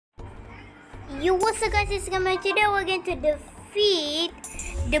Yo, what's up guys, it's Chomp. Today we're going to defeat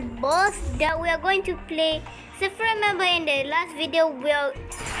the boss that we are going to play. So if you remember in the last video where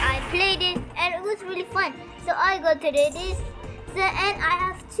I played it and it was really fun. So I got to do this. So and I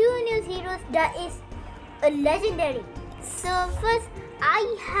have two new heroes that is a legendary. So first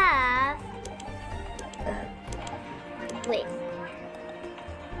I have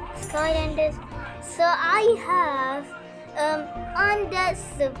Skylanders. So I have on that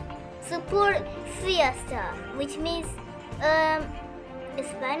support Fiesta, which means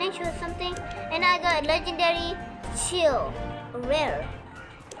Spanish or something, and I got legendary chill rare,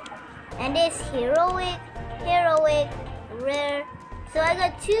 and this heroic rare. So I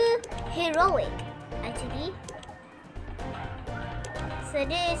got two heroic actually. So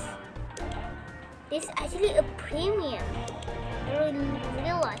this actually a premium. I didn't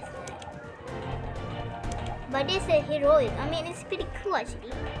realize that, but this is a heroic. I mean, it's pretty cool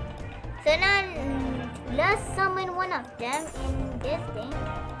actually. So now let's summon one of them in this thing.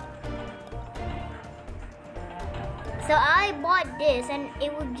 So I bought this and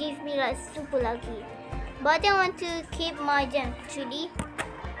it will give me like super lucky. But I want to keep my gem actually.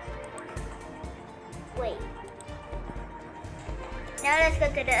 Wait. Now let's go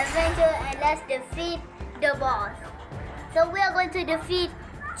to the adventure and let's defeat the boss. So we are going to defeat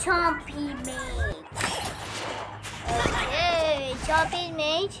Chompy Mage. Okay, Chompy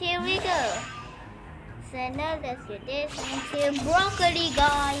Mage, here we go. So now let's get this into broccoli,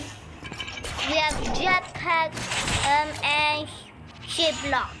 guys. We have jetpack and shape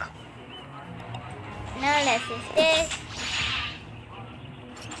block. Now let's use this.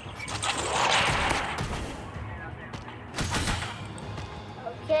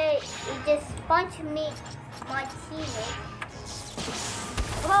 Okay, it just punched me, my teammate.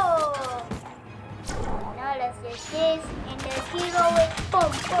 Oh! Now let's use this in the heroic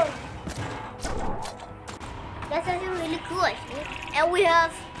boom boom. That's actually really cool actually. And we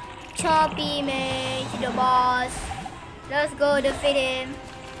have Chompy Mage, the boss. Let's go defeat him.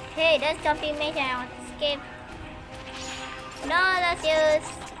 Hey, that's Chompy Mage and I want to skip. Now let's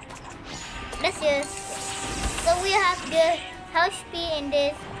use. So we have the health speed in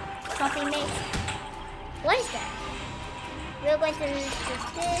this Chompy Mage. What is that? We're going to use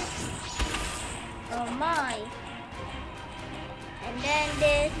this. Oh my. And then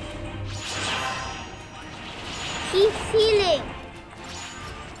this. Keep healing.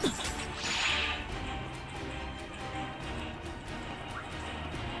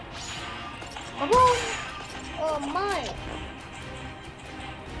 Oh my.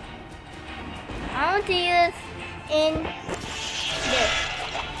 I want to use in this.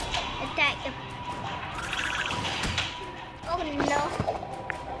 Attack the. Oh no.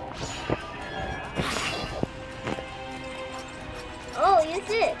 Oh, use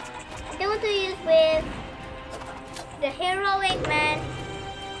it. I don't want to use with the heroic man.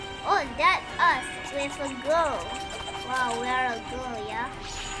 Oh, that's us with a girl. Wow, we are a girl, yeah.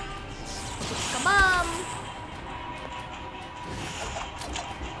 Come on.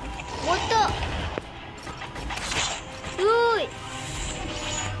 What the? Dude.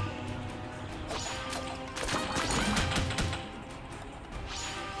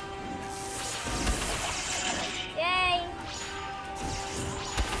 Yay.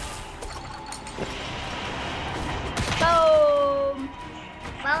 Boom.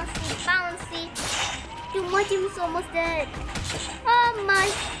 Bouncy, bouncy. Dude, my team is almost dead. Oh my.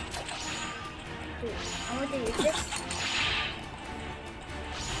 Dude, I want to use this.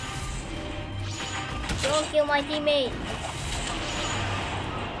 Don't kill my teammate.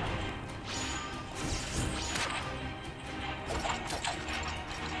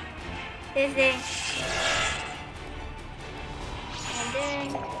 This thing.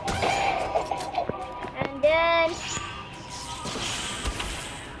 And then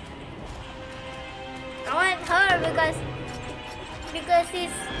I want her because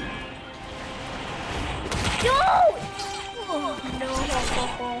he's oh no.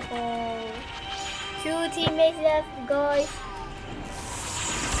 Two teammates left, guys.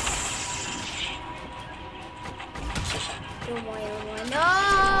 Oh my.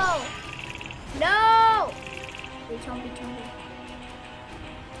 No! No! Wait, Chompy.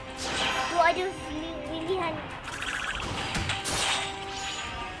 So I just really had.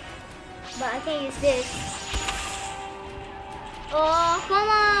 But I can't use this. Oh, come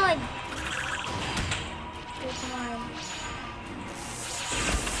on! Oh, come on.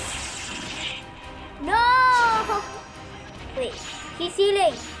 No! Wait, he's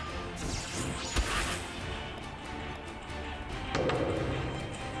healing.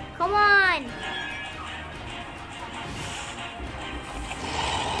 Come on!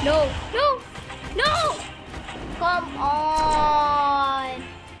 No! No! Come on!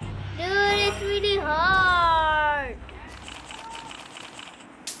 Dude, it's really hard.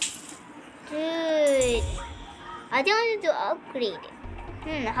 Dude. I think I need to upgrade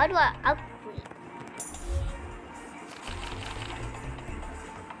it. How do I upgrade?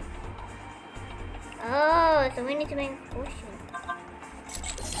 Oh, so we need to make a potion.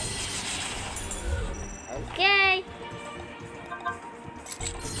 Okay.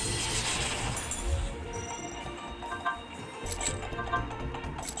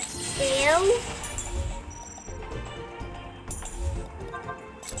 Still.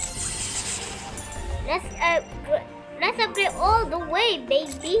 Let's upgrade all the way,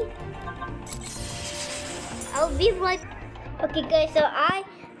 baby. I'll be right. Okay, guys. So I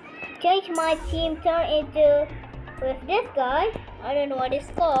changed my team turn into with this guy. I don't know what it's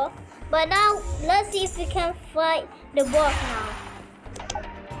called. But now let's see if we can fight the boss now.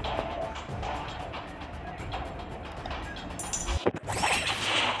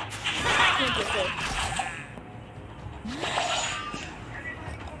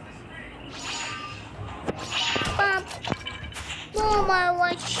 Bump. Boom, I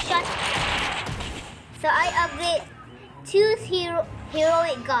one shot. So I upgrade two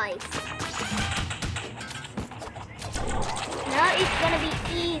heroic guys. Now it's gonna be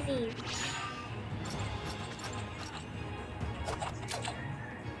easy.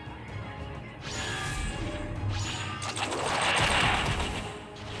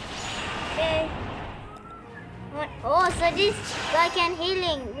 Okay. Oh, so this guy can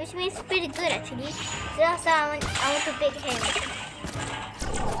healing, which means pretty good actually. So that's why I want to pick him.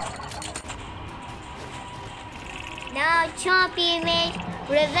 Now Chomp image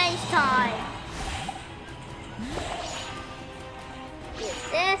revenge time. Use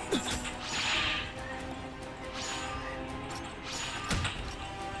this.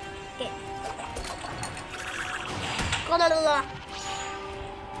 Okay. Go.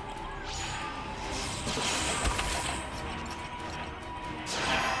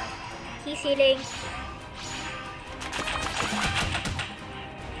 He's healing.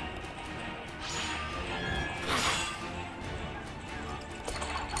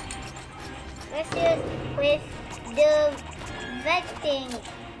 Let's use with the Deafeding.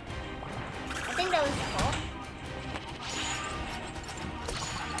 I think that was called.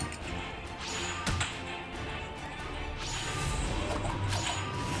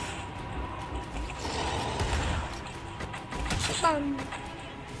 Boom.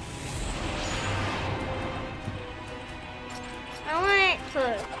 I want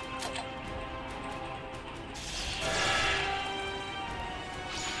her.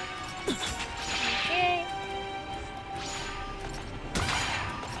 Okay.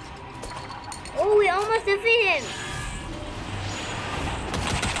 Oh, we almost defeated him.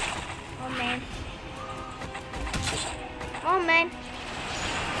 Oh man. Oh man.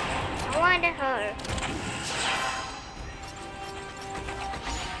 I wanted her.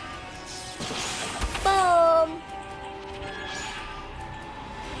 Boom.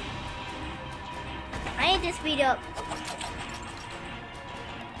 I need to speed up.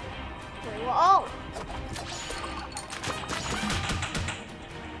 Whoa.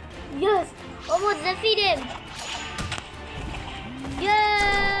 Yes. Almost defeat him.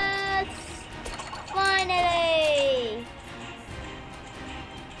 Yes. Finally.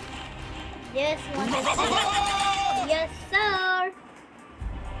 Yes, one. Yes, sir.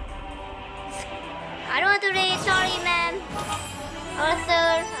 I don't want to read. Sorry, ma'am. Oh,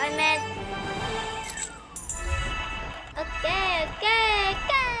 sir. I meant. Okay.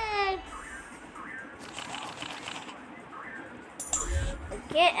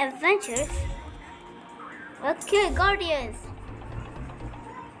 Okay, adventures. Okay, guardians.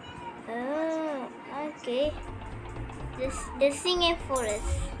 Oh, okay. The singing forest.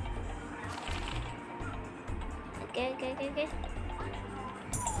 Okay.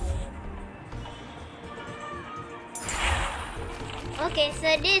 Okay, so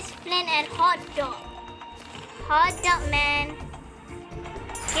this Flint and hot dog. Hot dog man.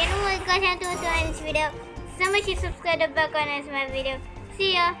 Okay, guys, I'm going to end this video. So much you subscribe the back on my video.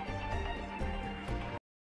 See ya.